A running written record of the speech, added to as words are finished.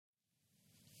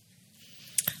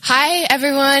Hi,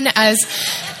 everyone. As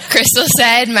Crystal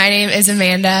said, my name is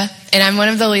Amanda, and I'm one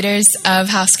of the leaders of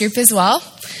House Group as well.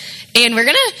 And we're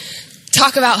going to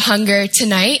talk about hunger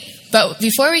tonight. But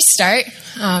before we start,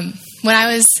 when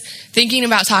I was thinking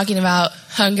about talking about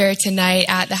hunger tonight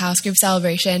at the House Group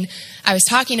celebration, I was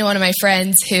talking to one of my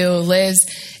friends who lives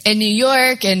in New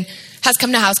York and has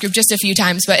come to House Group just a few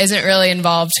times, but isn't really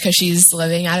involved because she's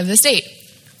living out of the state.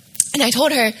 And I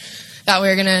told her that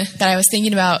I was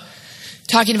thinking about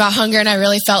talking about hunger, and I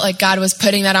really felt like God was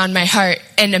putting that on my heart.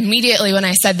 And immediately when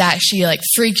I said that, she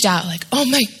freaked out, oh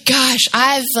my gosh,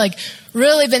 I've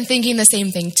really been thinking the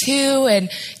same thing too.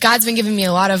 And God's been giving me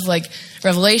a lot of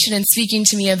revelation and speaking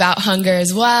to me about hunger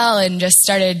as well, and just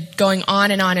started going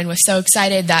on and was so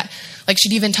excited that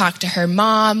she'd even talked to her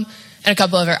mom and a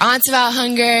couple of her aunts about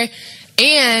hunger.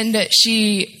 And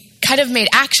she kind of made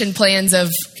action plans of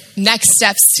next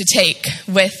steps to take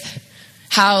with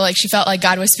how she felt like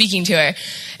God was speaking to her.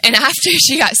 And after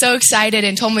she got so excited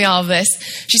and told me all of this,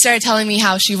 she started telling me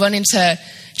how she wanted to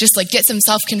just get some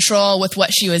self-control with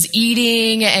what she was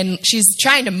eating. And she's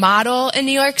trying to model in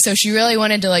New York, so she really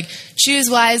wanted to choose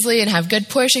wisely and have good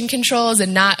portion controls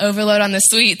and not overload on the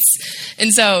sweets.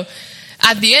 And so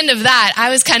at the end of that, I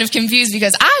was kind of confused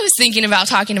because I was thinking about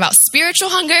talking about spiritual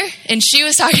hunger and she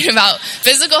was talking about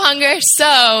physical hunger.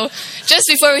 So just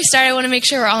before we start, I want to make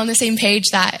sure we're all on the same page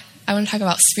that I want to talk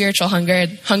about spiritual hunger,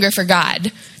 hunger for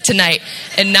God tonight,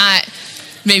 and not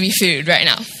maybe food right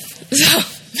now. So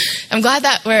I'm glad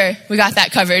that we got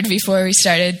that covered before we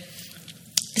started.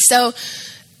 So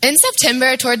in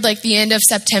September, toward the end of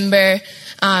September,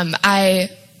 I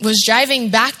was driving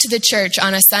back to the church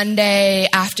on a Sunday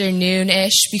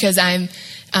afternoon-ish because I'm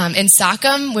in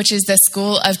SOCM, which is the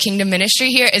School of Kingdom Ministry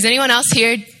here. Is anyone else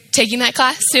here taking that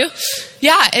class too?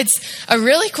 Yeah, it's a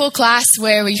really cool class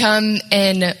where we come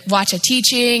and watch a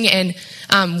teaching, and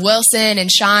Wilson and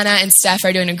Shauna and Steph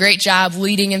are doing a great job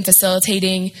leading and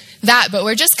facilitating that, but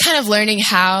we're just kind of learning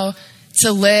how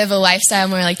to live a lifestyle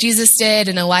more like Jesus did,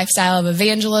 and a lifestyle of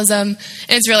evangelism, and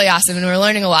it's really awesome, and we're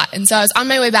learning a lot. And so I was on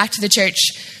my way back to the church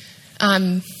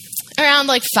around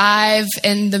 5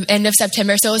 in the end of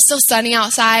September, so it was still sunny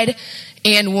outside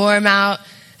and warm out.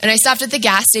 And I stopped at the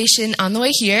gas station on the way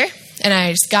here, and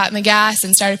I just got my gas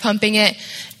and started pumping it.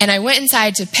 And I went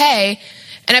inside to pay,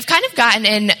 and I've kind of gotten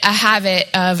in a habit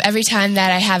of every time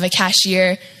that I have a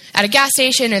cashier at a gas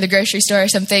station or the grocery store or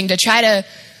something to try to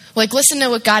listen to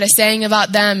what God is saying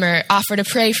about them or offer to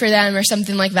pray for them or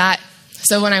something like that.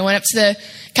 So when I went up to the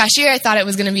cashier, I thought it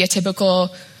was going to be a typical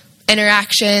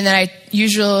interaction that I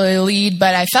usually lead,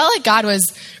 but I felt like God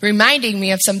was reminding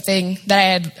me of something that I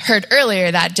had heard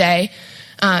earlier that day.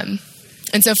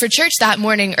 And so for church that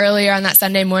morning, earlier on that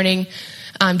Sunday morning,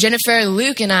 Jennifer,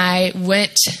 Luke, and I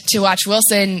went to watch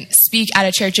Wilson speak at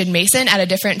a church in Mason at a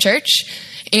different church.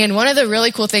 And one of the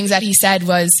really cool things that he said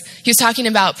was, he was talking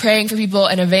about praying for people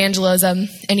and evangelism.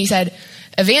 And he said,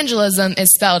 evangelism is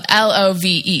spelled Love.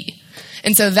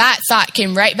 And so that thought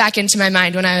came right back into my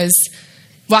mind when I was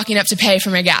walking up to pay for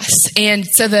my gas. And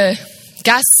so the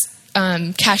gas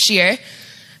cashier,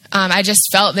 I just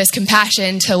felt this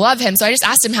compassion to love him. So I just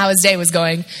asked him how his day was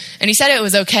going. And he said it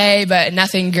was okay, but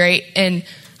nothing great. And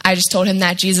I just told him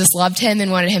that Jesus loved him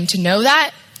and wanted him to know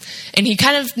that. And he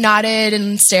kind of nodded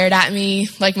and stared at me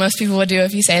like most people would do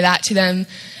if you say that to them,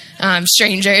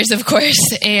 strangers, of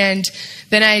course. And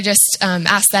then I just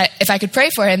asked that if I could pray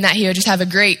for him, that he would just have a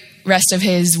great rest of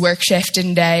his work shift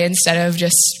and day instead of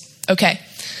just okay.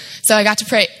 So I got to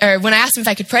pray, or when I asked him if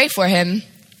I could pray for him,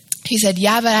 he said,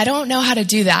 yeah, but I don't know how to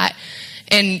do that.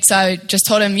 And so I just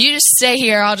told him, you just stay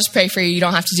here. I'll just pray for you. You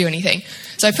don't have to do anything.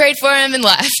 So I prayed for him and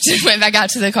left and went back out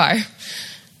to the car.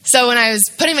 So when I was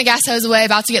putting my gas hose away,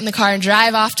 about to get in the car and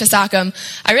drive off to SOCM,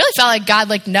 I really felt like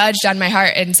God nudged on my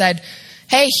heart and said,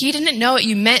 hey, he didn't know what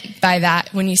you meant by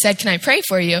that when you said, can I pray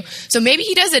for you? So maybe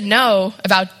he doesn't know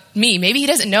about me. Maybe he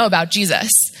doesn't know about Jesus.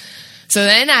 So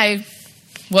then I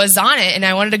was on it, and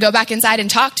I wanted to go back inside and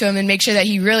talk to him and make sure that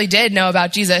he really did know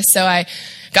about Jesus. So I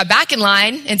got back in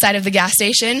line inside of the gas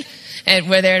station, and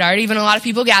where there had already been a lot of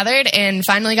people gathered, and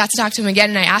finally got to talk to him again.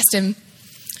 And I asked him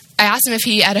if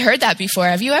he had heard that before.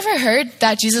 Have you ever heard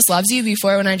that Jesus loves you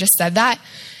before when I just said that?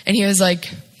 And he was like,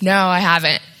 no, I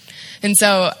haven't. And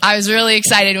so I was really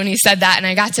excited when he said that, and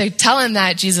I got to tell him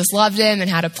that Jesus loved him and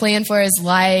had a plan for his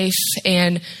life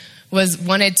and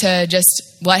wanted to just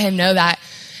let him know that.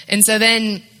 And so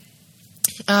then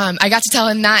I got to tell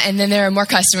him that, and then there were more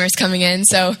customers coming in.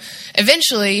 So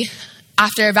eventually,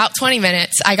 after about 20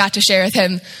 minutes, I got to share with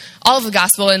him all of the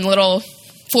gospel in little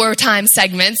 4-time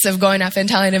segments of going up and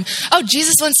telling him, oh,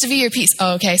 Jesus wants to be your peace.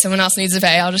 Oh, okay, someone else needs to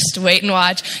pay. I'll just wait and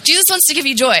watch. Jesus wants to give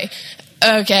you joy.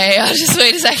 okay, I'll just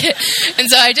wait a second. And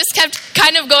so I just kept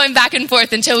kind of going back and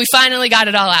forth until we finally got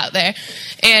it all out there.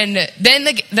 And then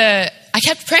I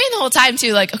kept praying the whole time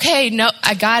too, like, okay, no,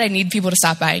 I need people to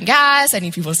stop buying gas. I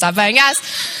need people to stop buying gas.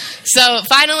 So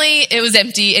finally it was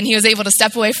empty and he was able to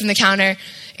step away from the counter.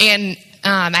 And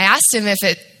I asked him if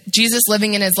Jesus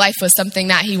living in his life was something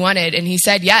that he wanted. And he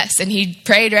said yes. And he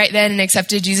prayed right then and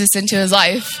accepted Jesus into his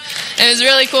life. And it was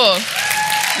really cool.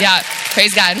 Yeah,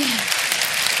 praise God.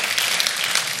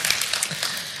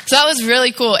 So that was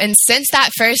really cool. And since that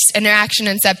first interaction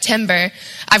in September,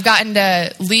 I've gotten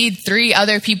to lead 3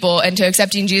 other people into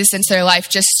accepting Jesus into their life,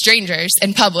 just strangers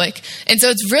in public. And so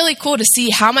it's really cool to see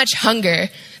how much hunger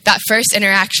that first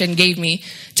interaction gave me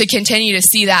to continue to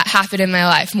see that happen in my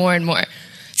life more and more.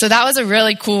 So that was a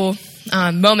really cool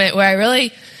moment where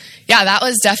that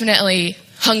was definitely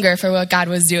hunger for what God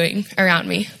was doing around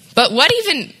me. But what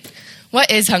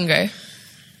is hunger?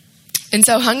 And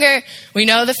so hunger, we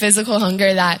know the physical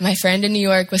hunger that my friend in New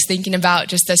York was thinking about,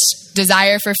 just this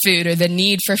desire for food or the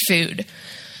need for food.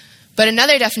 But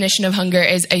another definition of hunger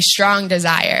is a strong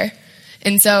desire.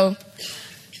 And so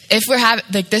if we're having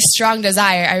this strong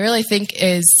desire, I really think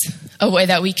is a way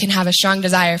that we can have a strong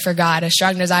desire for God, a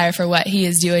strong desire for what he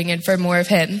is doing and for more of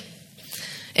him.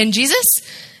 And Jesus,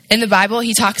 in the Bible,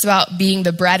 he talks about being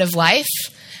the bread of life.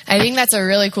 I think that's a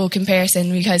really cool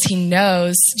comparison because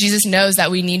Jesus knows that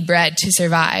we need bread to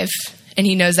survive, and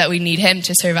he knows that we need him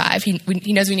to survive. He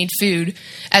knows we need food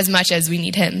as much as we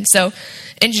need him. So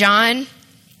in John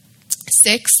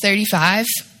 6:35,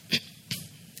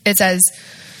 it says,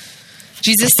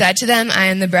 Jesus said to them, I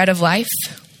am the bread of life.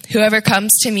 Whoever comes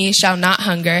to me shall not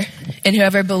hunger, and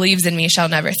whoever believes in me shall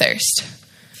never thirst.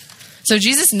 So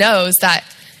Jesus knows that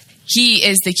he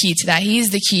is the key to that.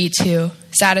 He's the key to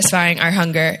satisfying our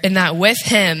hunger, and that with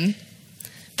him,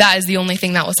 that is the only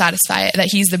thing that will satisfy it, that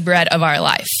he's the bread of our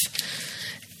life.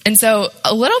 And so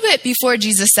a little bit before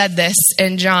Jesus said this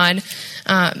in John,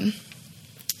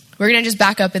 we're going to just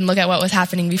back up and look at what was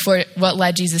happening before, what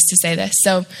led Jesus to say this.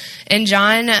 So in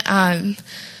John,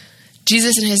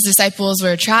 Jesus and his disciples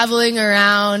were traveling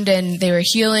around and they were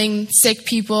healing sick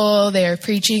people. They were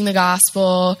preaching the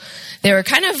gospel. They were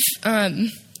kind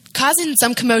of causing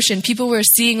some commotion. People were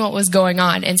seeing what was going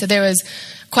on. And so there was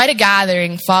quite a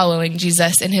gathering following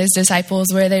Jesus and his disciples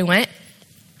where they went.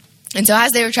 And so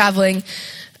as they were traveling,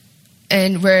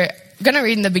 and we're going to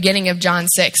read in the beginning of John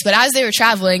 6, but as they were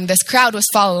traveling, this crowd was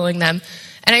following them.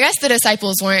 And I guess the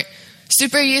disciples weren't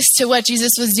super used to what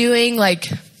Jesus was doing, like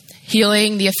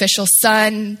healing the official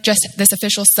son. Just this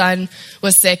official son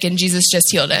was sick and Jesus just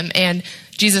healed him. And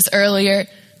Jesus earlier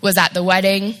was at a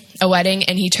wedding,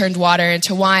 and he turned water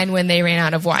into wine when they ran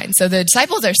out of wine. So the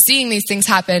disciples are seeing these things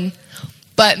happen,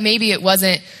 but maybe it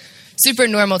wasn't super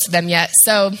normal to them yet.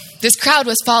 So this crowd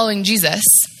was following Jesus,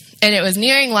 and it was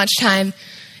nearing lunchtime,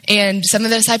 and some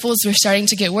of the disciples were starting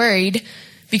to get worried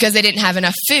because they didn't have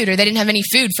enough food, or they didn't have any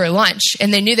food for lunch,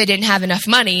 and they knew they didn't have enough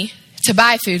money to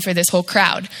buy food for this whole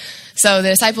crowd. So the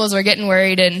disciples were getting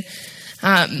worried, and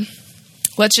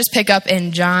let's just pick up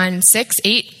in John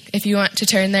 6:8, if you want to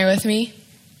turn there with me.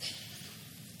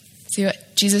 See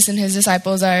what Jesus and his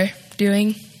disciples are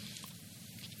doing.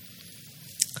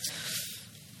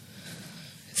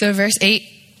 So verse 8,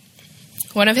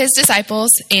 one of his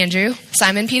disciples, Andrew,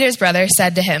 Simon Peter's brother,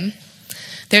 said to him,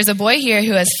 "There's a boy here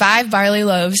who has 5 barley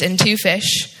loaves and 2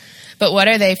 fish, but what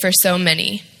are they for so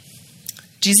many?"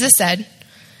 Jesus said,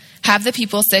 "Have the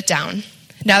people sit down."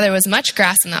 Now there was much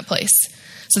grass in that place.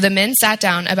 So the men sat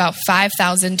down, about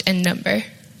 5,000 in number.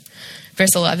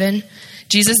 Verse 11,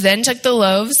 Jesus then took the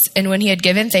loaves, and when he had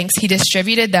given thanks, he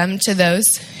distributed them to those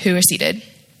who were seated.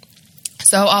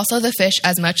 So also the fish,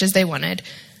 as much as they wanted.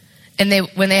 And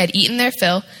when they had eaten their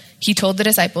fill, he told the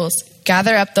disciples,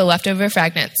 "Gather up the leftover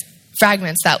fragments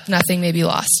that nothing may be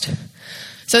lost."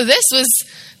 So this was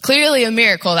clearly a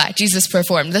miracle that Jesus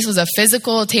performed. This was a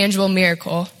physical, tangible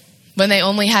miracle when they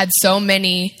only had so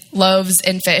many loaves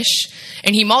and fish,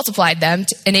 and he multiplied them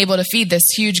and able to feed this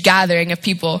huge gathering of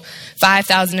people,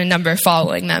 5,000 in number,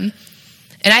 following them.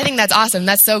 And I think that's awesome.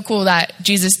 That's so cool that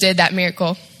Jesus did that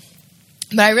miracle.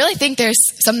 But I really think there's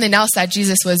something else that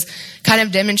Jesus was kind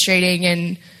of demonstrating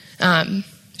and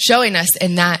showing us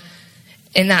in that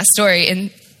story.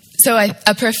 And so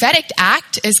a prophetic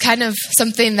act is kind of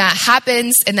something that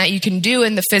happens and that you can do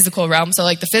in the physical realm. So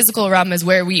like the physical realm is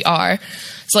where we are.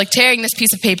 So like tearing this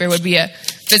piece of paper would be a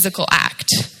physical act.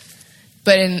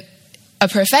 But in a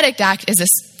prophetic act is a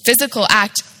physical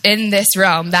act in this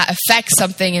realm that affects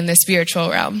something in the spiritual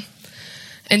realm.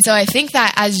 And so I think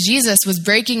that as Jesus was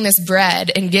breaking this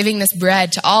bread and giving this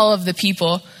bread to all of the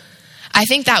people, I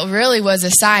think that really was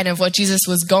a sign of what Jesus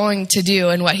was going to do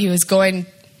and what he was going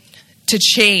to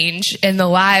change in the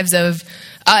lives of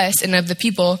us and of the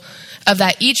people, of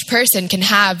that each person can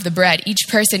have the bread. Each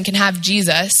person can have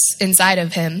Jesus inside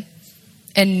of him,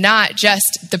 and not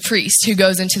just the priest who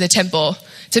goes into the temple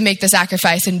to make the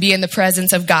sacrifice and be in the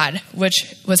presence of God,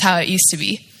 which was how it used to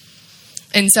be.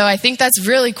 And so I think that's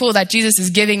really cool that Jesus is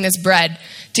giving this bread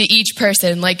to each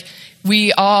person. Like,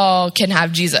 we all can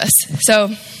have Jesus.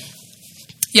 So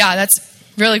yeah, that's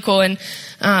really cool. And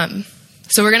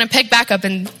so we're going to pick back up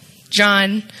in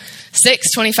John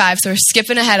 6:25. So we're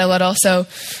skipping ahead a little. So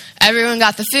everyone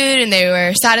got the food and they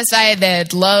were satisfied. They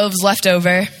had loaves left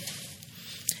over.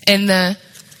 And the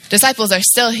disciples are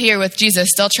still here with Jesus,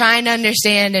 still trying to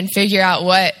understand and figure out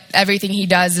what everything he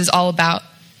does is all about.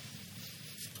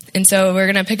 And so we're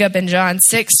going to pick up in John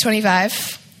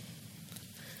 6:25.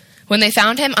 When they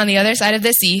found him on the other side of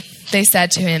the sea, they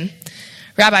said to him,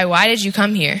 "Rabbi, why did you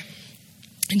come here?"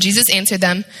 And Jesus answered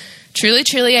them, "Truly,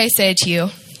 truly, I say to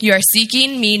you, you are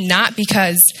seeking me not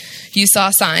because you saw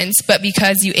signs, but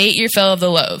because you ate your fill of the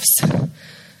loaves."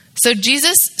 So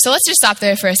let's just stop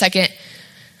there for a second.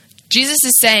 Jesus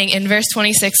is saying in verse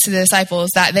 26 to the disciples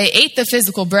that they ate the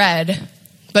physical bread,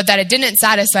 but that it didn't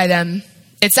satisfy them.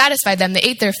 It satisfied them. They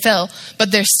ate their fill,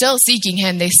 but they're still seeking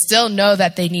him. They still know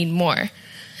that they need more.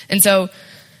 And so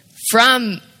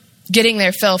from getting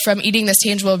their fill, from eating this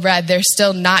tangible bread, they're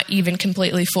still not even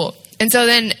completely full. And so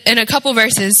then in a couple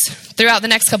verses, throughout the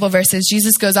next couple verses,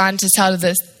 Jesus goes on to tell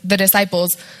the disciples,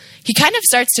 he kind of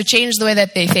starts to change the way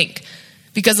that they think.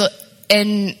 Because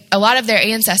a lot of their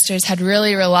ancestors had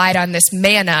really relied on this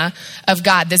manna of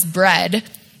God, this bread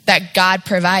that God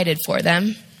provided for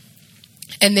them.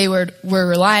 And they were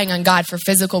relying on God for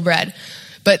physical bread.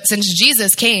 But since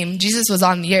Jesus came, Jesus was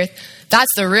on the earth,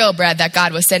 that's the real bread that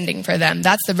God was sending for them.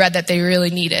 That's the bread that they really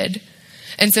needed.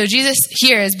 And so Jesus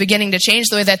here is beginning to change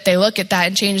the way that they look at that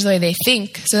and change the way they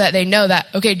think so that they know that,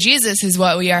 okay, Jesus is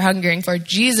what we are hungering for.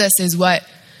 Jesus is what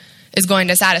is going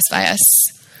to satisfy us.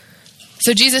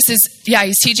 So Jesus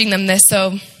he's teaching them this.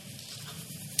 So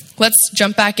let's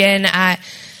jump back in at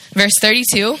verse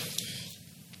 32.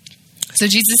 So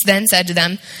Jesus then said to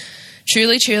them,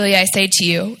 "Truly, truly, I say to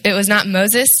you, it was not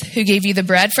Moses who gave you the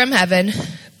bread from heaven,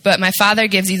 but my Father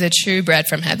gives you the true bread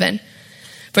from heaven.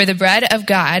 For the bread of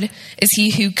God is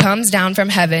he who comes down from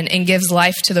heaven and gives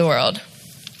life to the world."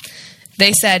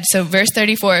 They said, so verse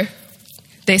 34,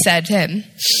 they said to him,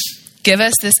 give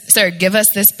us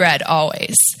this bread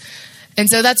always." And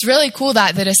so that's really cool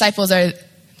that the disciples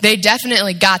they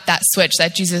definitely got that switch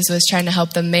that Jesus was trying to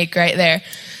help them make right there.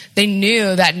 They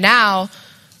knew that now,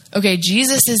 okay,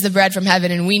 Jesus is the bread from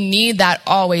heaven, and we need that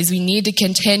always. We need to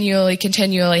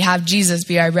continually have Jesus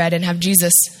be our bread and have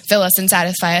Jesus fill us and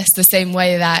satisfy us the same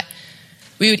way that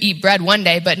we would eat bread one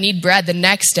day but need bread the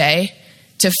next day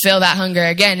to fill that hunger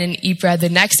again, and eat bread the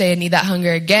next day and need that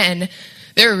hunger again.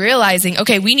 They're realizing,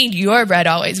 okay, we need your bread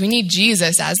always. We need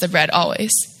Jesus as the bread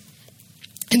always.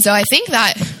 And so I think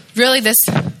that really this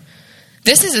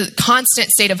is a constant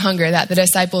state of hunger that the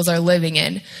disciples are living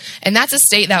in. And that's a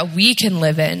state that we can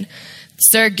live in.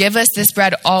 "Sir, give us this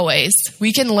bread always."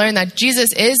 We can learn that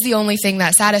Jesus is the only thing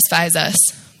that satisfies us.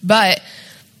 But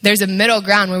there's a middle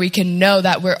ground where we can know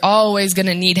that we're always going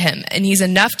to need him. And he's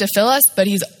enough to fill us, but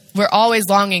we're always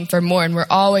longing for more. And we're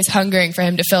always hungering for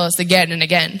him to fill us again and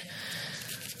again.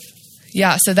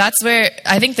 Yeah, so that's where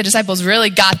I think the disciples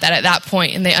really got that at that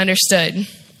point. And they understood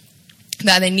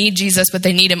that they need Jesus, but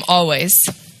they need him always.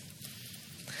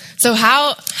 So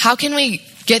how can we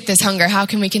get this hunger? How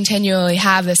can we continually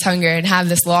have this hunger and have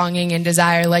this longing and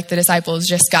desire like the disciples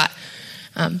just got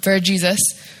for Jesus?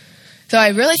 So I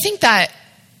really think that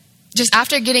just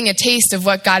after getting a taste of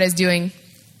what God is doing,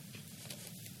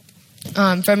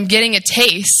 from getting a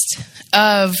taste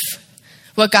of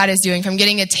what God is doing, from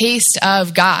getting a taste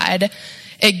of God,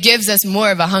 it gives us more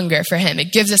of a hunger for him.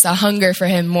 It gives us a hunger for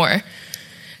him more.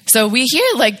 So we hear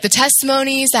like the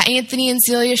testimonies that Anthony and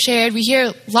Celia shared. We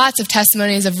hear lots of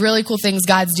testimonies of really cool things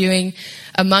God's doing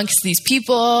amongst these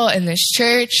people in this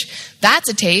church. That's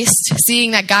a taste.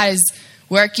 Seeing that God is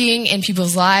working in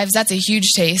people's lives, that's a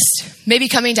huge taste. Maybe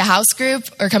coming to house group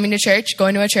or coming to church,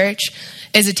 going to a church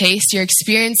is a taste. You're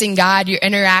experiencing God. You're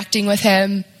interacting with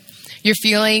him. You're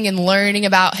feeling and learning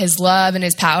about his love and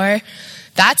his power.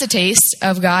 That's a taste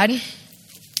of God.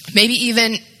 Maybe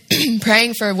even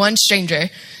praying for one stranger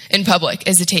in public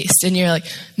is a taste. And you're like,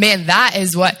 man, that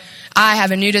is what I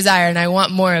have a new desire and I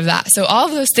want more of that. So all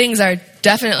of those things are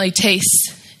definitely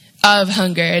tastes of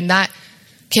hunger, and that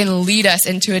can lead us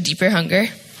into a deeper hunger.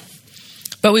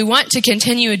 But we want to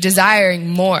continue desiring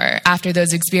more after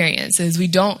those experiences. We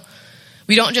don't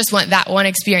We don't just want that one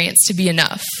experience to be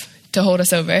enough to hold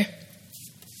us over.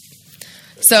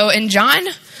 So in John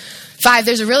 5,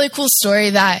 there's a really cool story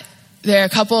that there are a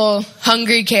couple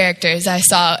hungry characters I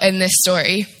saw in this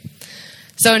story.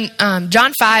 So in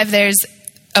John 5, there's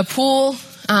a pool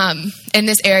in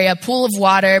this area, a pool of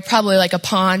water, probably like a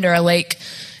pond or a lake,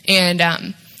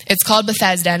 and it's called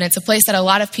Bethesda, and it's a place that a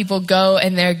lot of people go,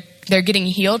 and they're getting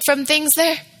healed from things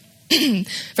there,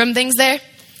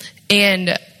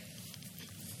 and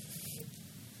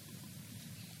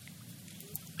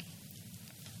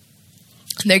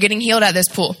they're getting healed at this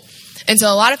pool. And so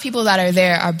a lot of people that are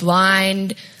there are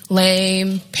blind,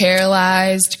 lame,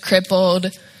 paralyzed, crippled,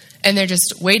 and they're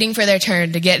just waiting for their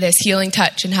turn to get this healing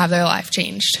touch and have their life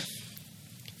changed.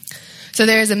 So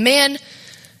there is a man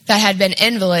that had been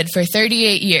invalid for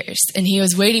 38 years, and he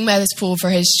was waiting by this pool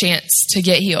for his chance to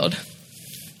get healed.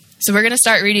 So we're going to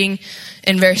start reading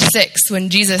in verse 6 when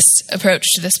Jesus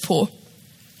approached this pool.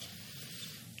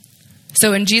 So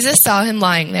when Jesus saw him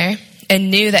lying there and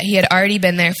knew that he had already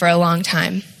been there for a long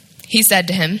time, he said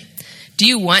to him, "Do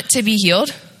you want to be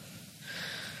healed?"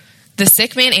 The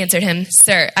sick man answered him,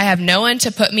 "Sir, I have no one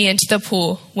to put me into the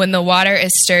pool when the water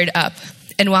is stirred up,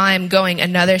 and while I am going,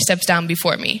 another steps down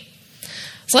before me."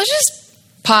 So let's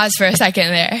just pause for a second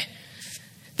there.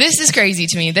 This is crazy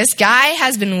to me. This guy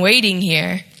has been waiting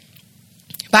here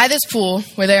by this pool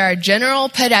where there are general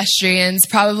pedestrians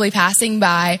probably passing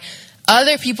by,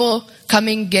 other people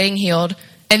coming, getting healed,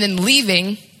 and then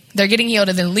leaving. They're getting healed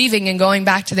and then leaving and going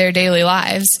back to their daily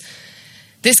lives.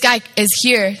 This guy is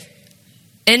here,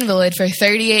 invalid for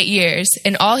 38 years,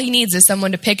 and all he needs is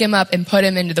someone to pick him up and put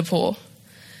him into the pool.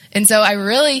 And so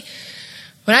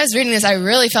when I was reading this, I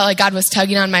really felt like God was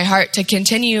tugging on my heart to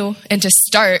continue and to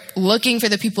start looking for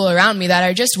the people around me that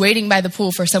are just waiting by the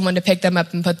pool for someone to pick them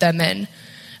up and put them in.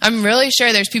 I'm really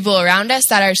sure there's people around us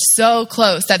that are so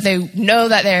close that they know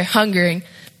that they're hungering.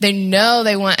 They know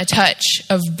they want a touch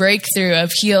of breakthrough,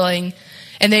 of healing,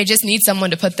 and they just need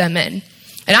someone to put them in.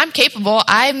 And I'm capable.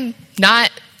 I'm not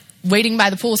waiting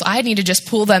by the pool, so I need to just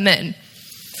pull them in.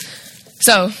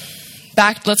 So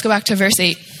let's go back to verse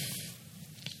 8.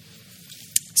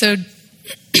 So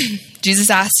Jesus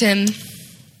asked him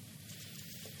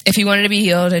if he wanted to be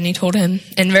healed, and he told him.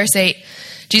 In verse 8,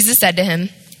 Jesus said to him,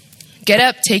 "Get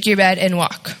up, take your bed, and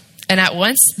walk." And at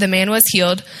once the man was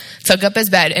healed, took up his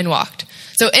bed, and walked.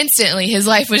 So instantly his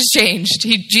life was changed.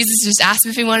 Jesus just asked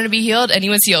him if he wanted to be healed, and he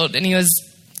was healed, and he was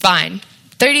fine.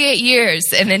 38 years,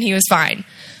 and then he was fine.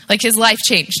 Like, his life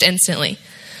changed instantly.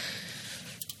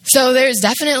 So there's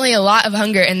definitely a lot of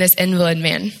hunger in this invalid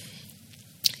man.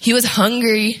 He was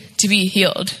hungry to be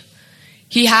healed.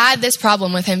 He had this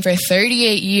problem with him for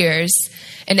 38 years,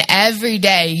 and every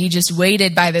day he just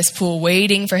waited by this pool,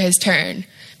 waiting for his turn,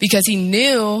 because he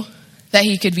knew that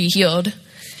he could be healed.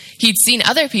 He'd seen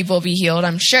other people be healed,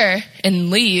 I'm sure, and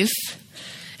leave,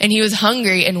 and he was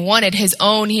hungry and wanted his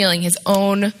own healing, his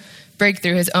own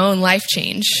breakthrough, his own life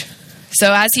change.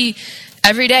 So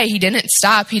every day he didn't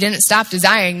stop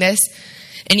desiring this,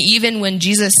 and even when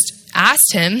Jesus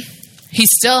asked him, he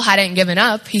still hadn't given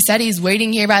up. He said he's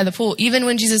waiting here by the pool, even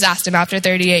when Jesus asked him after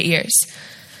 38 years.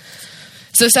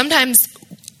 So sometimes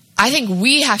I think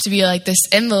we have to be like this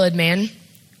invalid man,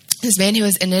 this man who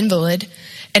is an invalid,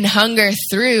 and hunger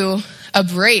through a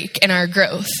break in our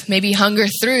growth. Maybe hunger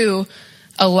through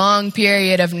a long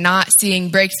period of not seeing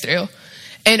breakthrough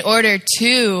in order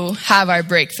to have our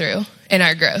breakthrough in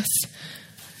our growth.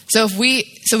 So we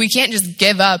can't just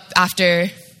give up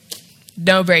after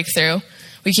no breakthrough.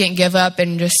 We can't give up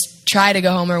and just try to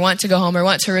go home or want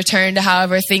to return to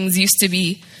however things used to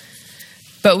be.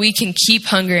 But we can keep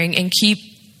hungering and keep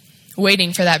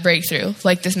waiting for that breakthrough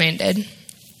like this man did.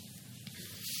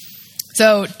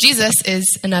 So Jesus is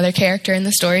another character in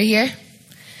the story here.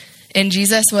 And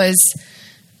Jesus was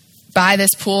by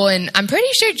this pool, and I'm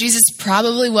pretty sure Jesus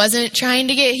probably wasn't trying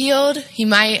to get healed. He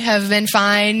might have been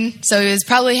fine. So he was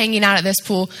probably hanging out at this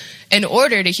pool in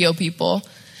order to heal people.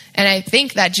 And I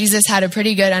think that Jesus had a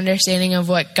pretty good understanding of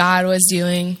what God was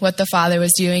doing, what the Father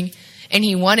was doing, and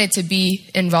he wanted to be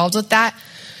involved with that.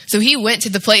 So he went to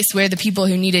the place where the people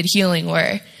who needed healing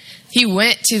were. He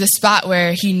went to the spot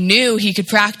where he knew he could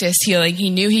practice healing. He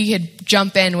knew he could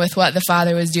jump in with what the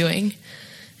Father was doing.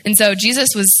 And so Jesus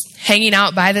was hanging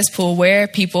out by this pool where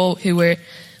people who were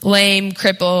lame,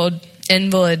 crippled,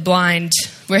 invalid, blind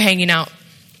were hanging out.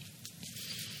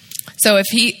 So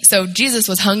Jesus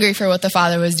was hungry for what the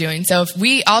Father was doing. So if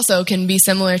we also can be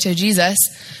similar to Jesus,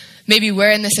 maybe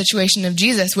we're in the situation of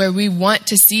Jesus where we want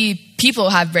to see people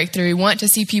have breakthrough. We want to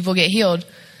see people get healed.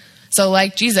 So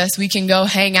like Jesus, we can go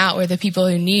hang out where the people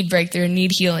who need breakthrough and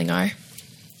need healing are.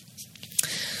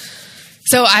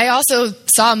 So I also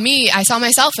saw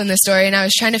myself in this story, and I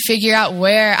was trying to figure out who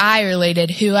I related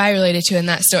to in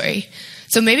that story.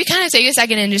 So maybe kind of take a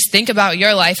second and just think about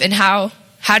your life and how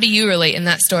do you relate in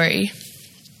that story?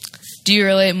 Do you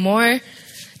relate more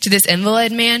to this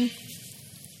invalid man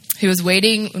who was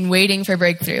waiting and waiting for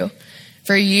breakthrough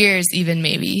for years, even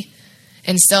maybe,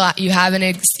 and still you haven't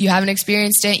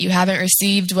experienced it, you haven't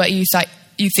received what you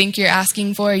think you're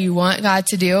asking for, you want God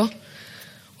to do?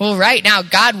 Well, right now,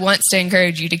 God wants to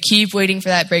encourage you to keep waiting for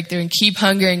that breakthrough and keep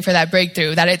hungering for that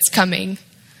breakthrough, that it's coming,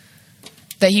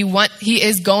 that He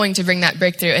is going to bring that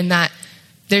breakthrough, and that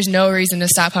there's no reason to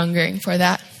stop hungering for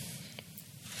that.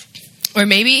 Or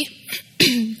maybe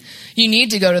you need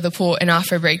to go to the pool and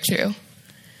offer breakthrough.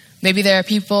 Maybe there are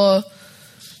people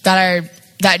that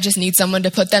just need someone to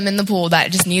put them in the pool,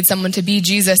 that just need someone to be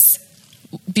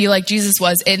like Jesus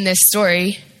was in this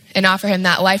story, and offer him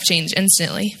that life change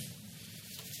instantly.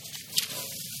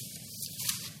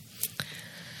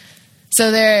 So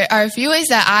there are a few ways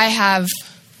that I have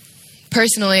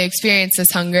personally experienced this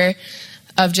hunger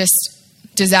of just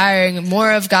desiring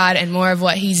more of God and more of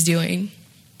what He's doing.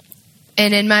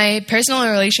 And in my personal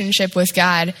relationship with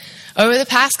God, over the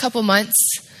past couple months,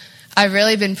 I've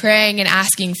really been praying and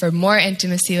asking for more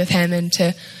intimacy with Him and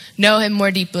to know Him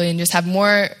more deeply and just have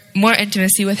more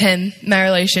intimacy with Him, my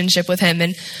relationship with Him.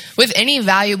 And with any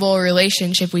valuable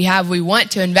relationship we have, we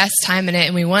want to invest time in it,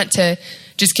 and we want to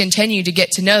just continue to get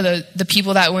to know the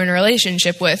people that we're in a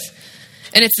relationship with.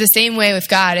 And it's the same way with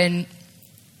God. And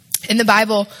in the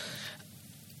Bible,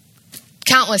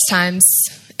 countless times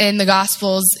in the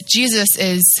Gospels, Jesus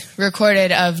is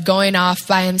recorded of going off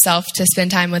by himself to spend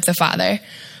time with the Father,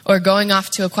 or going off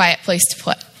to a quiet place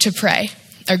to pray,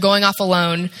 or going off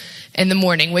alone in the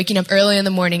morning, waking up early in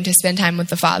the morning to spend time with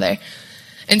the Father.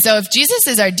 And so if Jesus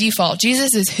is our default,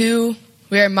 Jesus is who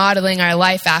we are modeling our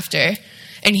life after,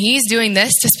 and He's doing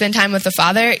this to spend time with the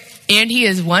Father, and He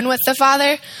is one with the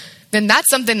Father, then that's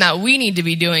something that we need to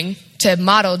be doing to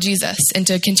model Jesus and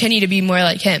to continue to be more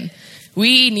like Him.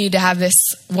 We need to have this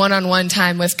one-on-one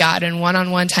time with God and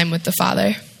one-on-one time with the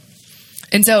Father.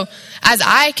 And so as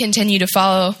I continue to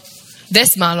follow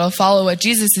this model, follow what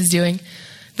Jesus is doing,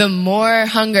 the more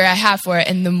hunger I have for it,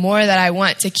 and the more that I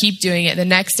want to keep doing it the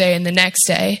next day and the next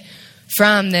day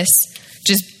from this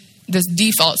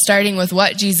default, starting with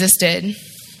what Jesus did.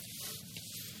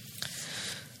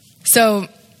 So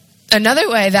another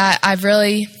way that I've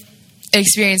really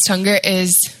experienced hunger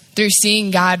is through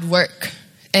seeing God work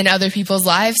in other people's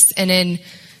lives and in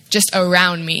just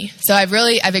around me. So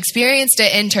I've experienced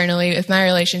it internally with my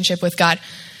relationship with God,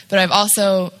 but I've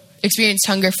also experienced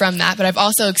hunger from that. But I've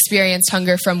also experienced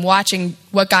hunger from watching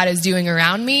what God is doing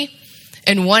around me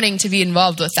and wanting to be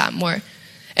involved with that more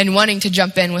and wanting to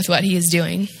jump in with what He is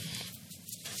doing.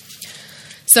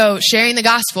 So sharing the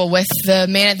gospel with the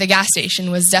man at the gas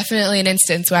station was definitely an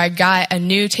instance where I got a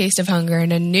new taste of hunger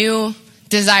and a new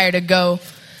desire to go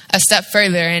a step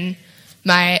further in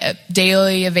my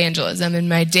daily evangelism and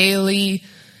my daily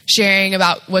sharing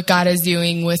about what God is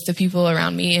doing with the people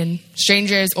around me, and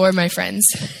strangers or my friends.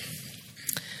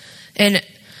 And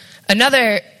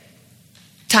another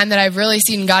time that I've really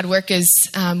seen God work is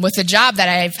with a job that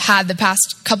I've had the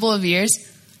past couple of years.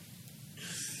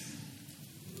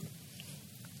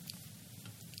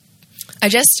 I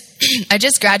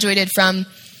just graduated from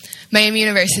Miami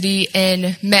University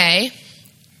in May.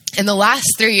 In the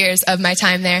last 3 years of my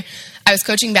time there, I was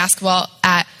coaching basketball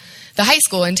at the high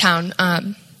school in town,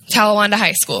 Talawanda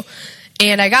High School.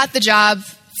 And I got the job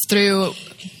through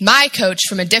my coach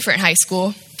from a different high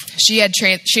school.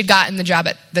 She'd gotten the job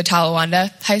at the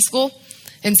Talawanda High School.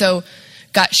 And so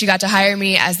she got to hire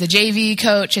me as the JV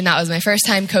coach, and that was my first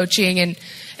time coaching. And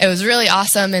it was really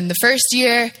awesome. And the first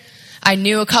year, I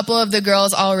knew a couple of the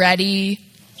girls already.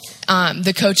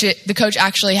 The coach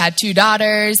actually had 2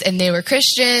 daughters, and they were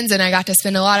Christians, and I got to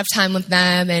spend a lot of time with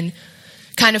them and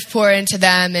kind of pour into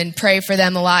them and pray for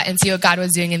them a lot and see what God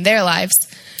was doing in their lives.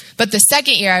 But the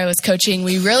second year I was coaching,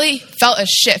 we really felt a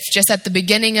shift just at the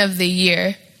beginning of the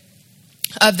year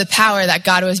of the power that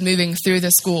God was moving through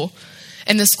the school.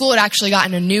 And the school had actually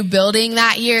gotten a new building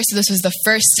that year, so this was the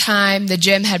first time the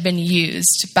gym had been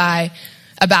used by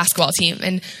a basketball team,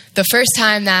 and the first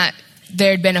time that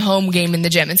there had been a home game in the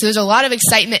gym. And so there's a lot of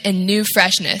excitement and new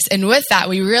freshness. And with that,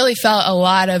 we really felt a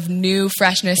lot of new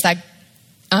freshness,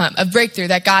 of breakthrough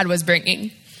that God was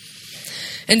bringing.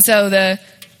 And so the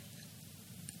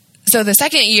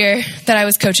second year that I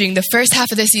was coaching, the first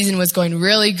half of the season was going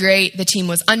really great. The team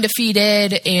was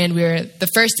undefeated, and we were the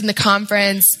first in the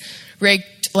conference,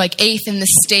 ranked like 8th in the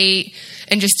state,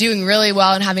 and just doing really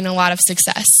well and having a lot of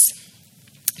success.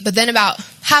 But then about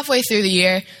halfway through the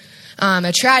year,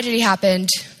 a tragedy happened,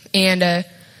 and a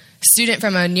student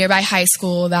from a nearby high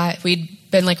school that we'd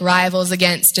been like rivals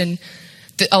against, and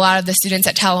a lot of the students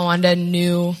at Talawanda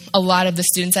knew a lot of the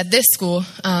students at this school.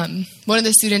 One of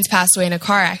the students passed away in a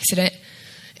car accident,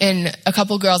 and a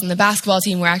couple girls on the basketball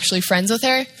team were actually friends with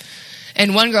her,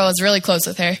 and one girl was really close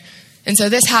with her. And so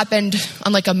this happened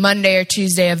on like a Monday or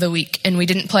Tuesday of the week, and we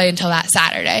didn't play until that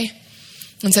Saturday.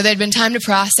 And so there'd been time to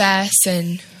process,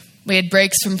 and we had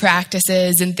breaks from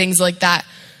practices and things like that.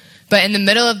 But in the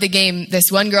middle of the game, this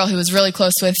one girl who was really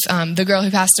close with the girl who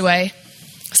passed away,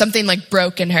 something like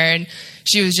broke in her, and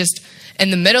she was just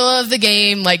in the middle of the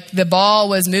game, like the ball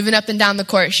was moving up and down the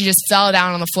court. She just fell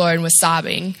down on the floor and was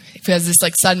sobbing because this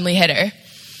like suddenly hit her.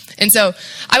 And so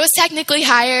I was technically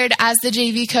hired as the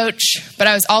JV coach, but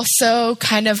I was also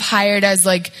kind of hired as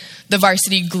like the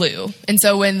varsity glue. And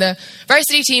so when the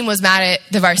varsity team was mad at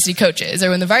the varsity coaches, or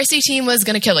when the varsity team was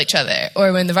going to kill each other,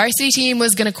 or when the varsity team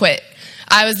was going to quit,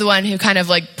 I was the one who kind of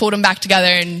like pulled them back together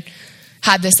and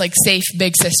had this like safe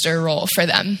big sister role for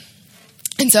them.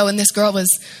 And so when this girl was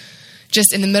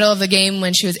just in the middle of the game,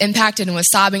 when she was impacted and was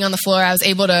sobbing on the floor, I was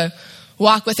able to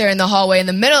walk with her in the hallway in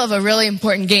the middle of a really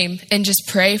important game and just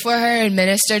pray for her and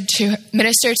minister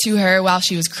to her while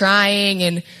she was crying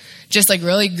and just like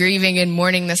really grieving and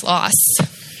mourning this loss.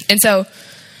 And so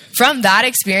from that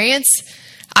experience,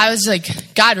 I was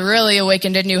like, God really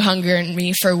awakened a new hunger in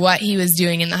me for what he was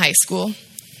doing in the high school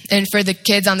and for the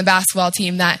kids on the basketball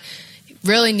team that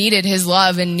really needed his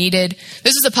love and this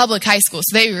was a public high school,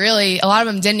 so a lot of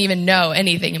them didn't even know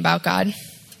anything about God.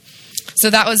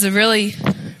 So that was a really,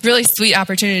 really sweet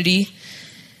opportunity.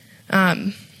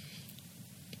 And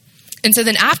so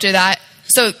then after that,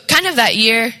 so kind of that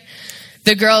year,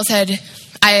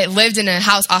 I lived in a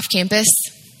house off campus,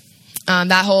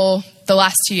 the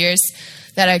last 2 years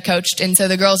that I coached. And so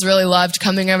the girls really loved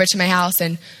coming over to my house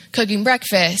and cooking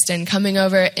breakfast and coming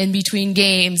over in between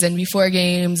games and before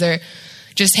games or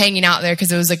just hanging out there because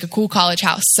it was like a cool college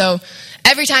house. So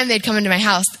every time they'd come into my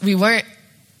house, we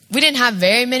didn't have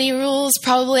very many rules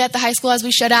probably at the high school as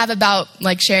we should have about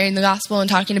like sharing the gospel and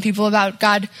talking to people about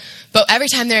God. But every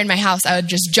time they're in my house, I would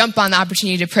just jump on the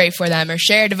opportunity to pray for them or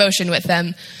share a devotion with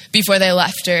them before they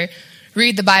left or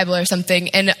read the Bible or something.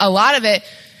 And a lot of it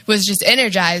was just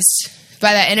energized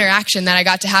by that interaction that I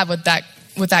got to have with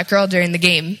that girl during the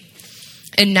game.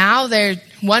 And now later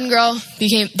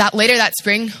that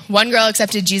spring, one girl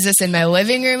accepted Jesus in my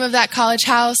living room of that college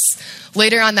house.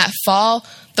 Later on that fall,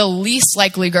 the least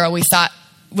likely girl we thought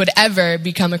would ever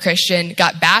become a Christian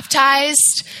got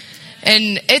baptized.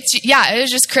 And it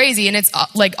was just crazy. And it's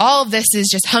like all of this is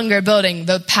just hunger building.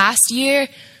 The past year,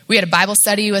 we had a Bible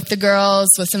study with the girls,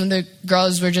 with some of the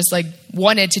girls were just like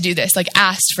wanted to do this, like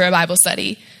asked for a Bible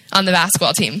study on the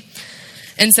basketball team.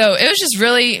 And so it was just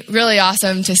really, really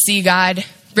awesome to see God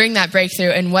bring that breakthrough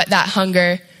and what that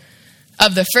hunger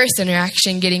of the first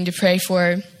interaction, getting to pray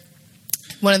for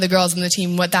one of the girls on the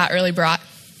team, what that really brought.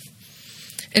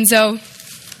 And so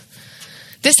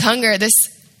this hunger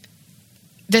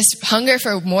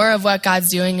for more of what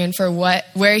God's doing and for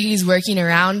where he's working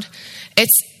around,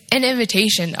 it's an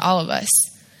invitation to all of us.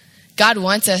 God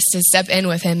wants us to step in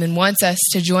with him and wants us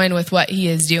to join with what he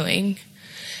is doing.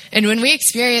 And when we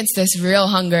experience this real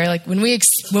hunger, like when we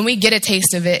get a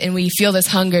taste of it and we feel this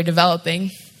hunger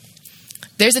developing,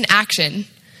 there's an action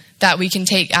that we can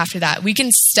take after that. We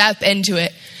can step into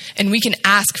it and we can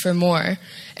ask for more.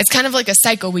 It's kind of like a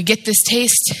cycle. We get this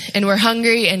taste and we're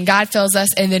hungry and God fills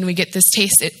us, and then we get this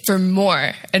taste for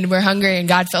more and we're hungry and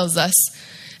God fills us.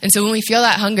 And so when we feel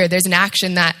that hunger, there's an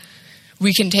action that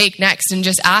we can take next and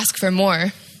just ask for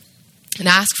more. And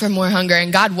ask for more hunger.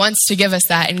 And God wants to give us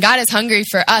that. And God is hungry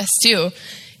for us too.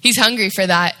 He's hungry for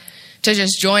that, to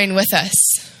just join with us.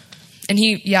 And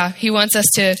he wants us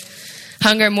to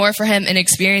hunger more for him and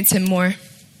experience him more.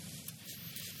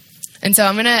 And so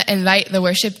I'm going to invite the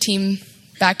worship team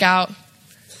back out.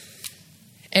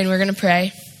 And we're going to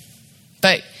pray.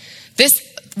 But this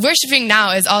worshiping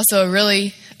now is also a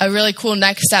really cool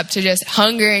next step to just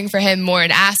hungering for him more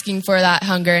and asking for that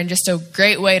hunger, and just a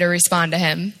great way to respond to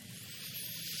him.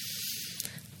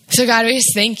 So God, we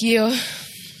just thank you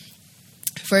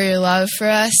for your love for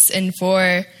us and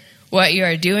for what you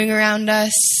are doing around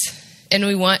us. And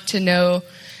we want to know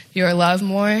your love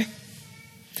more.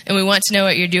 And we want to know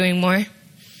what you're doing more.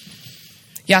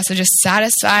 Yeah, so just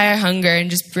satisfy our hunger and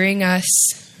just bring us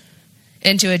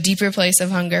into a deeper place of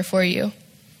hunger for you.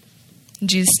 In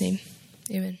Jesus' name,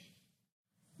 amen.